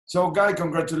So, Guy,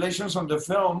 congratulations on the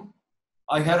film.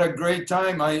 I had a great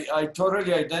time. I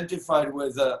totally identified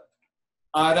with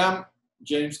Adam,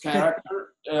 James'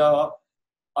 character.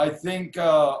 I think,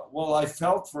 well, I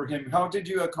felt for him. How did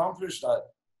you accomplish that?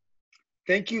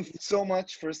 Thank you so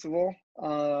much, first of all.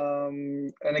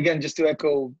 And again, just to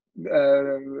echo,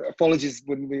 apologies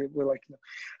when we were like,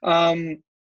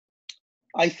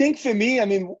 I think for me, I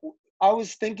mean, I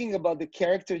was thinking about the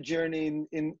character journey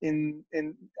in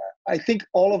I think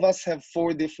all of us have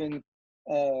four different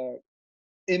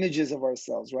images of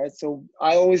ourselves, right? So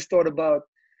I always thought about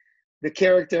the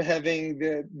character having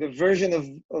the version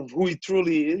of who he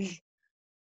truly is,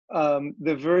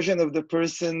 the version of the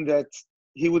person that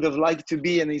he would have liked to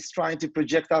be, and he's trying to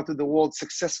project out to the world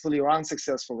successfully or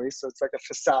unsuccessfully. So it's like a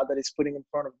facade that he's putting in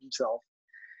front of himself.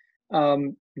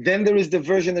 Then there is the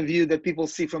version of you that people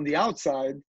see from the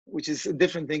outside, which is a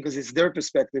different thing because it's their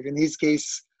perspective. In his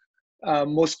case,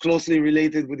 most closely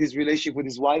related with his relationship with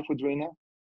his wife, with Rina.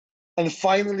 And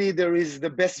finally, there is the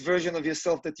best version of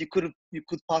yourself that you could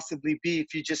possibly be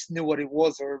if you just knew what it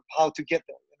was or how to get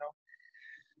there, you know?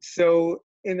 So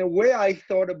in a way, I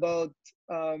thought about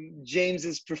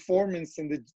James's performance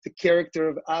and the character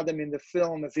of Adam in the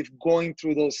film as if going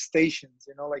through those stations,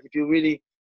 you know, like if you really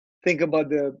think about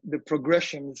the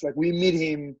progression, it's like we meet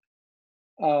him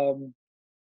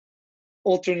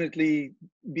alternately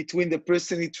between the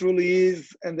person he truly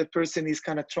is and the person he's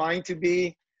kind of trying to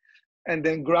be. And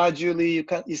then gradually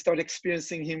you start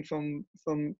experiencing him from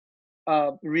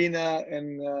Rina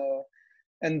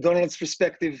and Donald's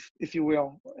perspective, if you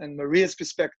will, and Maria's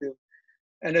perspective.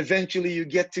 And eventually you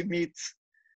get to meet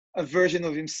a version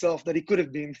of himself that he could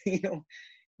have been, you know,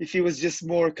 if he was just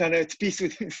more kind of at peace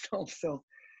with himself. So,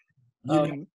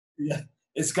 yeah,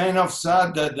 it's kind of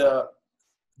sad that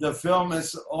the film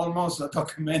is almost a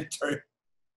documentary.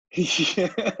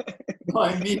 Yeah. No,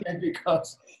 I mean it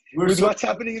because with what's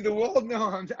happening in the world.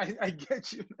 No, I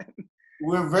get you, man.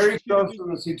 We're very close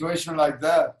to a situation like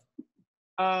that.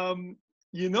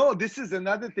 You know, this is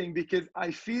another thing because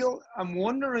I'm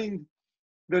wondering,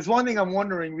 there's one thing I'm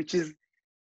wondering, which is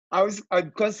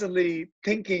I'm constantly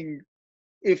thinking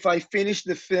if I finish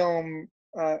the film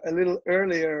a little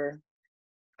earlier,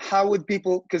 how would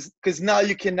people, because now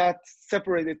you cannot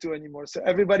separate the two anymore. So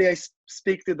everybody I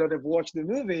speak to that have watched the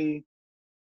movie,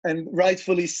 and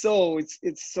rightfully so,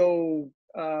 it's so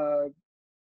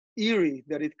eerie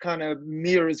that it kind of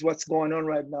mirrors what's going on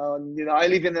right now. And you know, I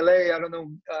live in LA. I don't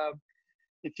know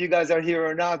if you guys are here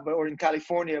or not, or in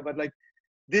California, but like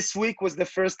this week was the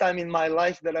first time in my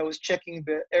life that I was checking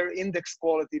the air index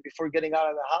quality before getting out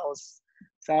of the house.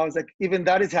 So I was like, even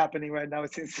that is happening right now.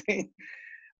 It's insane.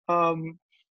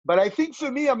 But I think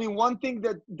for me, I mean, one thing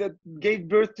that gave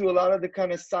birth to a lot of the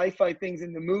kind of sci-fi things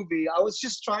in the movie, I was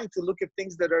just trying to look at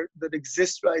things that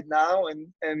exist right now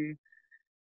and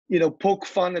you know, poke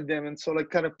fun at them and so like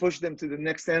kind of push them to the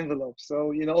next envelope. So,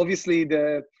 you know, obviously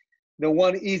the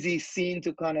one easy scene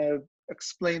to kind of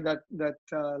explain that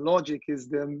logic is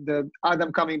the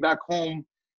Adam coming back home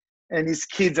and his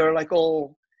kids are like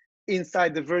all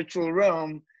inside the virtual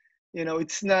realm. You know,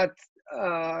 it's not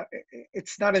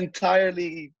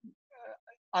entirely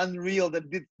unreal that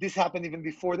this happened even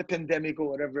before the pandemic or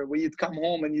whatever, where you'd come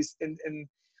home and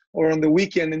or on the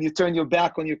weekend and you turn your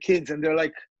back on your kids and they're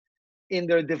like in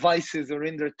their devices or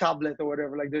in their tablet or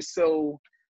whatever. Like they're so,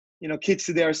 you know, kids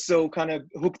today are so kind of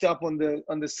hooked up on the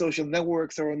social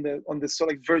networks or on the sort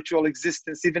of like virtual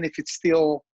existence, even if it's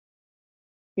still,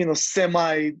 you know,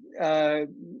 semi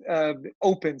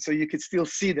open, so you could still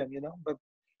see them, you know. But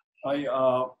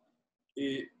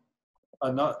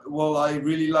well, I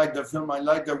really like the film. I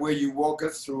like the way you walk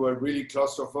us through a really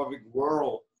claustrophobic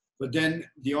world. But then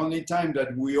the only time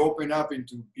that we open up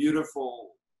into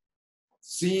beautiful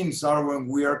scenes are when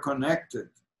we are connected.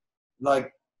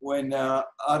 Like when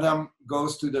Adam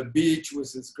goes to the beach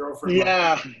with his girlfriend.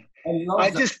 Yeah. I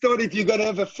just thought if you're going to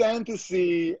have a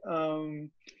fantasy,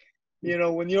 you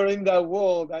know, when you're in that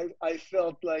world, I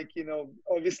felt like, you know,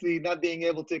 obviously not being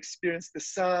able to experience the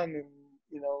sun and,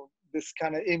 you know, this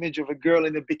kind of image of a girl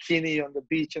in a bikini on the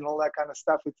beach and all that kind of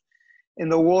stuff. It's in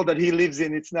the world that he lives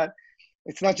in. It's not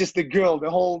just the girl. The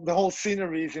whole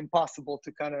scenery is impossible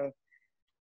to kind of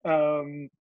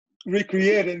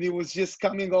recreate. And he was just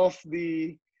coming off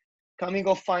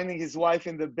finding his wife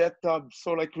in the bathtub,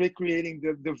 so like recreating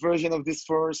the version of this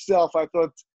for herself. I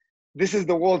thought, this is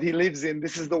the world he lives in.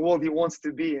 This is the world he wants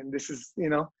to be in. This is, you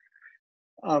know.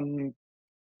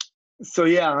 So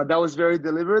yeah, that was very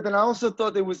deliberate. And I also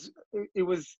thought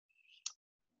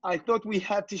I thought we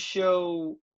had to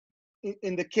show,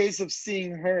 in the case of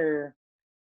seeing her,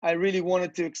 I really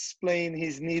wanted to explain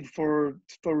his need for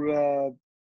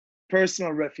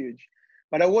personal refuge.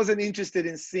 But I wasn't interested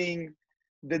in seeing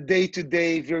the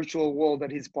day-to-day virtual world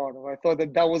that he's part of. I thought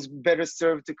that that was better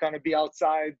served to kind of be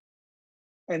outside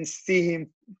and see him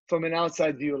from an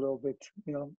outside view a little bit,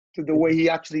 you know, to the way he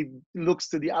actually looks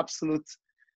to the absolute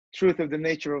truth of the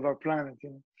nature of our planet, you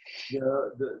know.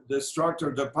 The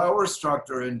structure, the power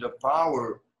structure and the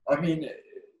power, I mean,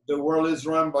 the world is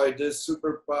run by this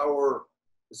superpower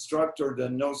structure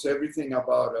that knows everything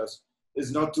about us.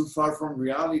 Is not too far from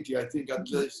reality. I think at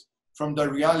least from the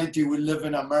reality we live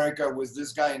in America with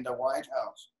this guy in the White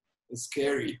House. It's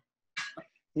scary.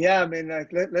 Yeah, I mean,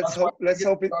 like, let's hope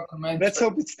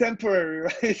it's temporary,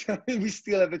 right? I mean, we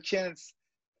still have a chance.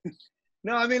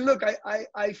 No, I mean, look,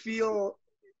 I feel,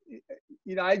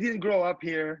 you know, I didn't grow up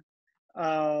here,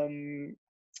 and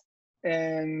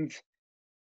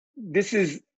this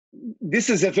is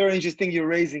a very interesting you're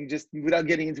raising, just without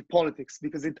getting into politics,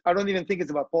 because I don't even think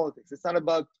it's about politics. It's not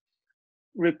about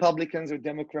Republicans or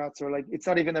Democrats, or like, it's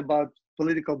not even about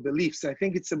political beliefs. I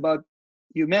think it's about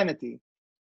humanity.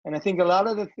 And I think a lot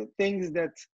of the things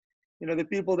that, you know, the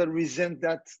people that resent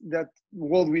that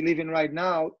world we live in right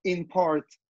now, in part,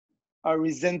 are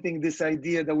resenting this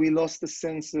idea that we lost a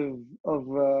sense of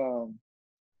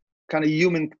kind of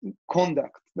human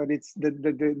conduct, that it's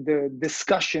the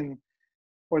discussion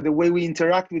or the way we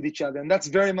interact with each other. And that's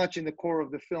very much in the core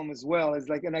of the film as well. It's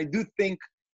like, and I do think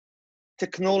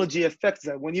technology affects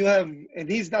that. When you have, and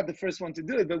he's not the first one to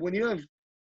do it, but when you have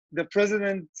the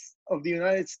president of the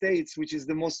United States, which is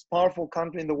the most powerful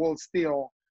country in the world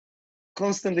still,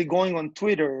 constantly going on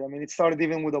Twitter. I mean, it started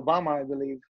even with Obama, I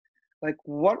believe. Like,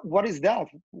 what is that?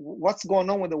 What's going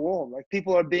on with the world? Like,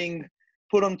 people are being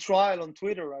put on trial on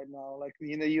Twitter right now. Like,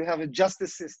 you know, you have a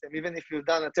justice system. Even if you've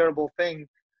done a terrible thing,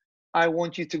 I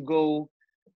want you to go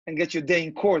and get your day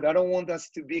in court. I don't want us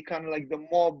to be kind of like the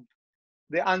mob,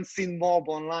 the unseen mob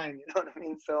online. You know what I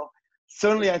mean? So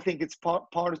certainly, I think it's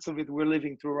parts of it we're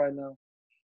living through right now.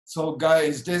 So, Guy,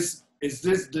 is this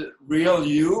the real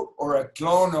you or a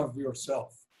clone of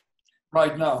yourself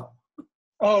right now?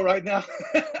 Oh, right now.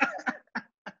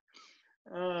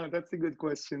 That's a good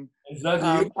question. Is that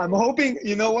you? I'm hoping,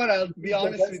 you know what, I'll be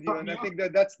honest with you, and I think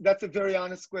that's a very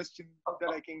honest question that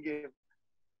I can give.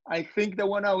 I think that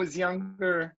when I was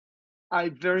younger, I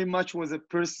very much was a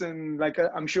person, like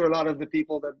I'm sure a lot of the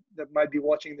people that might be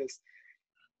watching this,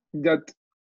 that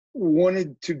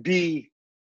wanted to be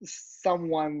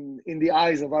someone in the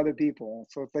eyes of other people.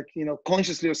 So it's like, you know,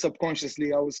 consciously or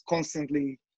subconsciously, I was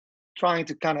constantly trying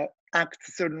to kind of act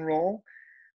a certain role.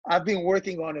 I've been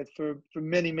working on it for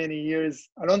many, many years.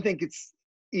 I don't think it's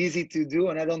easy to do,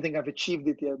 and I don't think I've achieved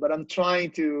it yet, but I'm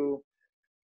trying to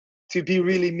be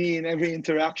really me in every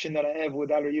interaction that I have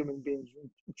with other human beings.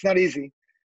 It's not easy.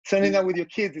 Certainly not with your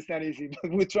kids, it's not easy,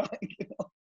 but we're trying, you know.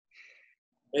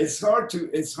 It's hard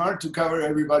to cover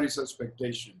everybody's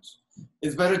expectations.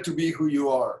 It's better to be who you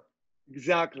are.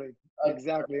 Exactly.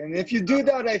 And if you do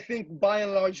that, I think by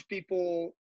and large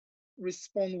people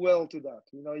respond well to that.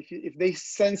 You know, if they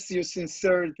sense your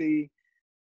sincerity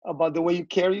about the way you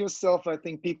carry yourself, I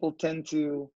think people tend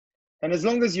to, and as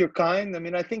long as you're kind, I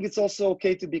mean, I think it's also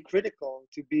okay to be critical,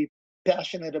 to be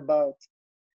passionate about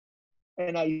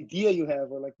an idea you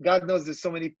have, or like, God knows there's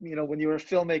so many, you know, when you're a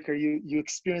filmmaker, you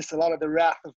experience a lot of the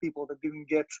wrath of people that didn't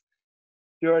get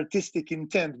your artistic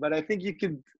intent. But I think you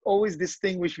could always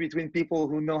distinguish between people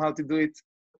who know how to do it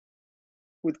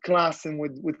with class and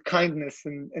with kindness,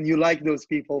 and you like those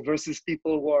people, versus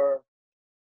people who are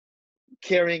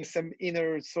carrying some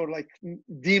inner sort of like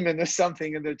demon or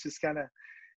something, and they're just kind of,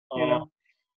 you know.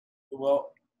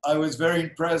 Well, I was very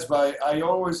impressed by,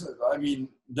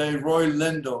 the Roy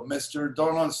Lindo, Mr.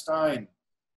 Donald Stein.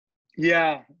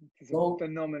 Yeah, he's a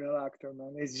phenomenal actor,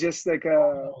 man. It's just like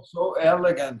so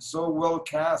elegant, so well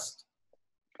cast.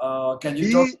 Can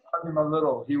you talk about him a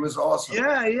little? He was awesome.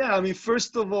 Yeah. I mean,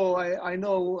 first of all, I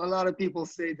know a lot of people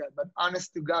say that, but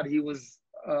honest to God, he was,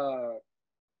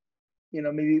 you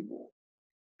know, maybe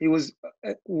he was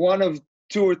one of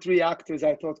 2 or 3 actors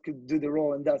I thought could do the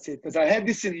role, and that's it. Because I had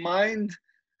this in mind.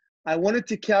 I wanted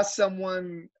to cast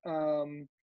someone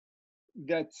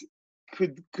that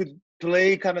could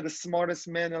play kind of the smartest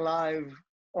man alive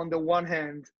on the one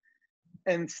hand,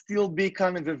 and still be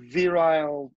kind of a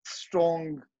virile,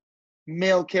 strong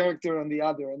male character on the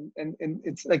other. And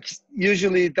it's like,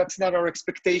 usually that's not our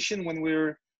expectation when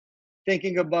we're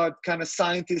thinking about kind of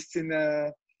scientists in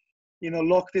a, you know,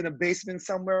 locked in a basement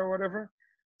somewhere or whatever.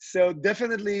 So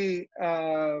definitely,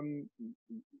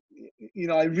 you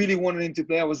know, I really wanted him to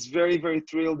play. I was very, very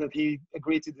thrilled that he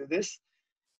agreed to do this.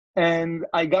 And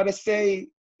I gotta say,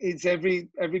 it's every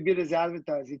bit as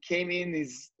advertised. He came in,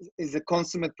 is a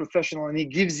consummate professional, and he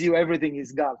gives you everything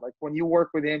he's got. Like when you work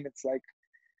with him, it's like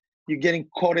you're getting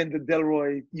caught in the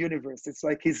Delroy universe. It's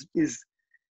like he's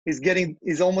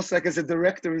almost like as a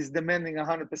director, he's demanding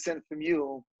 100% from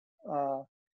you,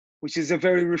 which is a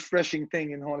very refreshing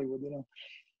thing in Hollywood, you know.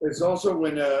 It's also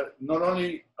when not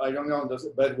only I don't know,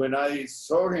 but when I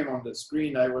saw him on the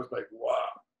screen, I was like,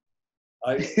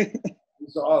 wow,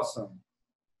 he's awesome.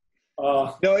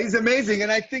 No, he's amazing,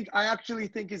 and I actually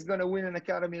think he's going to win an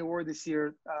Academy Award this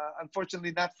year.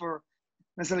 Unfortunately, not for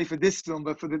necessarily for this film,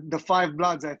 but for the Five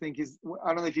Bloods. I think I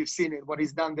don't know if you've seen it. What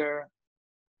he's done there.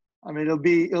 I mean,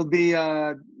 it'll be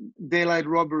daylight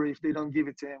robbery if they don't give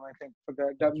it to him. I think for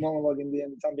that monologue in the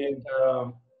end. It's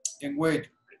unbelievable. And wait,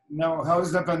 now how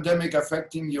is the pandemic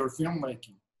affecting your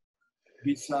filmmaking?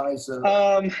 Besides,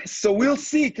 so we'll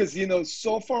see, because you know,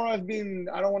 so far I've been,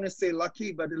 I don't want to say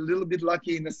lucky, but a little bit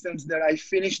lucky in the sense that I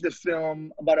finished the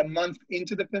film about a month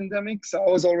into the pandemic. So I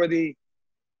was already,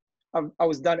 I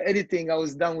was done editing. I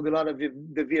was done with a lot of the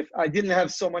VF. I didn't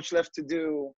have so much left to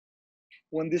do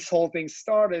when this whole thing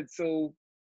started. So,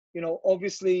 you know,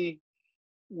 obviously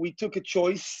we took a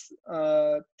choice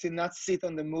to not sit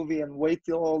on the movie and wait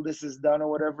till all this is done or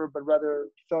whatever, but rather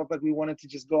felt like we wanted to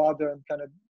just go out there and kind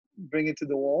of bring it to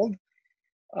the world.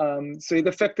 So it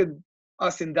affected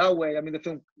us in that way. I mean, the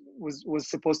film was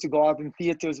supposed to go out in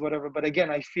theaters, whatever. But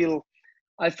again, I felt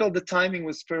the timing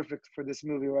was perfect for this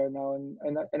movie right now,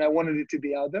 and I wanted it to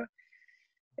be out there.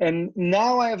 And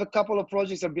now I have a couple of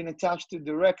projects I've been attached to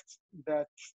direct that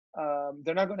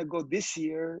they're not going to go this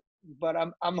year, but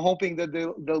I'm hoping that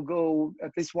they'll go,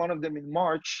 at least one of them, in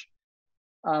March.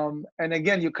 And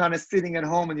again, you're kind of sitting at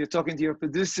home and you're talking to your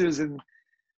producers, and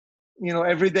you know,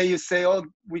 every day you say, oh,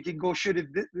 we can go shoot it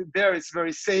there, it's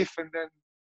very safe, and then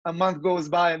a month goes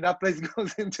by and that place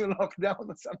goes into lockdown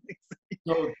or something.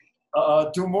 So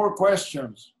two more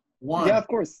questions. One, yeah, of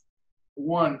course.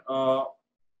 One,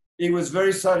 it was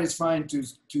very satisfying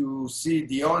to see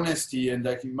the honesty and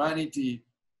the humanity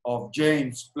of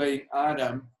James playing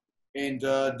Adam, and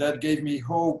that gave me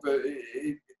hope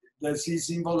that he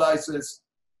symbolizes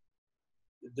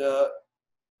the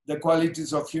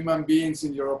qualities of human beings,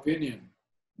 in your opinion.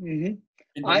 Mm-hmm.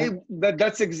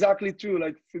 That's exactly true.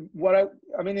 Like what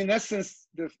I mean, in essence,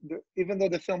 even though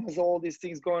the film has all these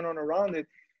things going on around it,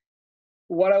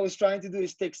 what I was trying to do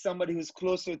is take somebody who's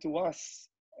closer to us,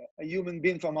 a human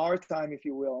being from our time, if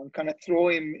you will, and kind of throw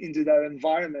him into that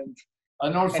environment.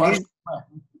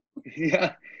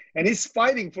 Yeah, and he's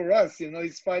fighting for us. You know,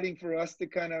 he's fighting for us to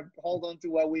kind of hold on to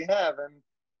what we have. And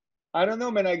I don't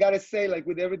know, man. I gotta say, like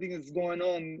with everything that's going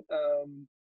on,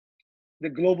 the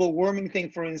global warming thing,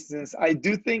 for instance, I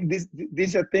do think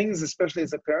these are things, especially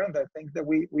as a parent, I think that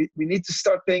we need to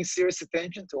start paying serious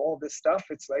attention to all this stuff.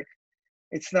 It's like,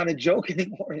 it's not a joke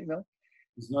anymore, you know?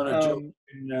 It's not a joke.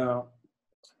 And,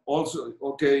 also,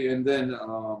 okay, and then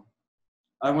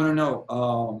I want to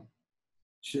know,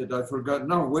 shit, I forgot.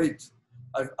 No, wait.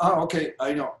 Okay,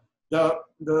 I know.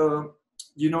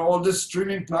 You know, all the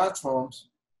streaming platforms,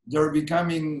 they're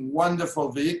becoming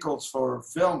wonderful vehicles for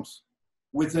films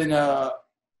within a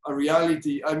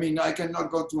reality. I mean, I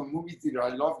cannot go to a movie theater. I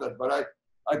love that, but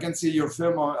I can see your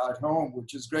film at home,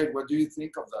 which is great. What do you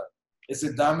think of that? Is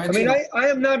it damaging?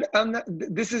 I mean, I'm not,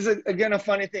 this is again, a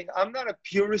funny thing. I'm not a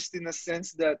purist in the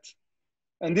sense that,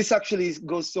 and this actually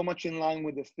goes so much in line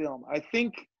with the film. I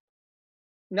think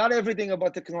not everything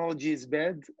about technology is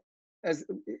bad. As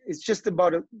it's just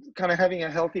about kind of having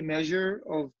a healthy measure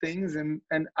of things. And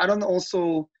I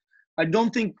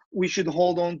don't think we should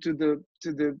hold on to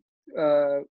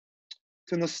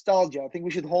nostalgia. I think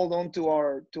we should hold on to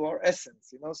our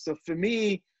essence, you know? So for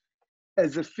me,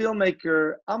 as a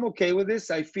filmmaker, I'm okay with this.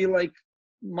 I feel like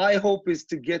my hope is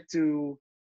to get to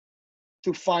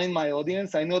find my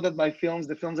audience. I know that the films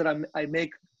that I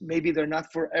make, maybe they're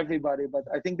not for everybody, but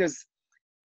I think there's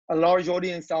a large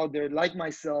audience out there like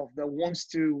myself that wants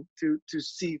to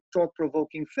see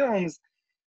thought-provoking films.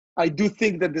 I do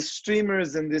think that the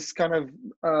streamers and this kind of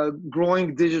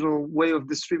growing digital way of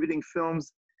distributing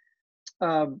films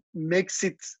makes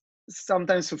it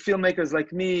sometimes for filmmakers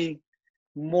like me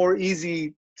more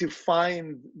easy to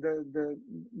find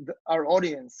our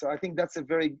audience. So I think that's a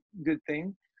very good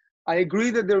thing. I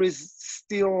agree that there is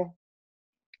still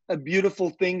a beautiful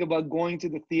thing about going to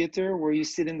the theater where you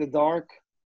sit in the dark,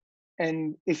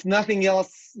 and if nothing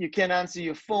else, you can't answer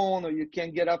your phone, or you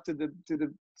can't get up to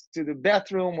the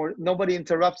bathroom, or nobody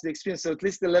interrupts the experience. So at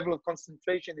least the level of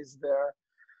concentration is there.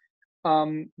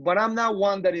 But I'm not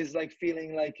one that is like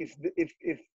feeling like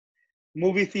if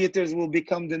movie theaters will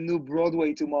become the new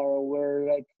Broadway tomorrow, where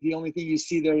like the only thing you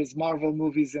see there is Marvel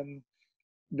movies and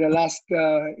the last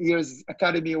year's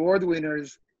Academy Award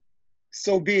winners,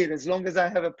 so be it. As long as I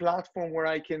have a platform where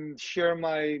I can share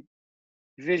my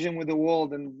vision with the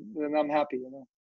world, and I'm happy, you know.